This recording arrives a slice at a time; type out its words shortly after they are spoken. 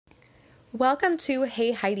Welcome to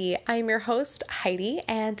Hey Heidi. I'm your host, Heidi,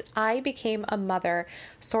 and I became a mother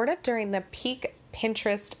sort of during the peak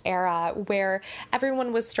Pinterest era where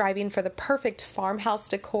everyone was striving for the perfect farmhouse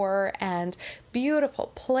decor and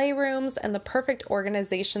beautiful playrooms and the perfect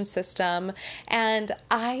organization system. And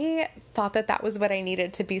I thought that that was what I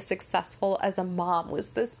needed to be successful as a mom, was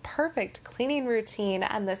this perfect cleaning routine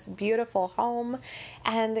and this beautiful home.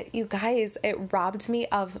 And you guys, it robbed me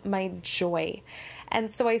of my joy. And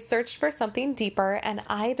so I searched for something deeper and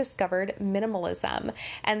I discovered minimalism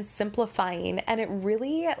and simplifying. And it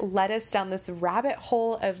really led us down this rabbit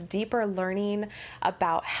hole of deeper learning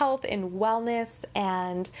about health and wellness.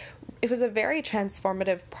 And it was a very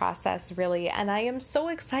transformative process, really. And I am so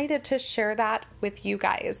excited to share that with you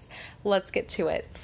guys. Let's get to it.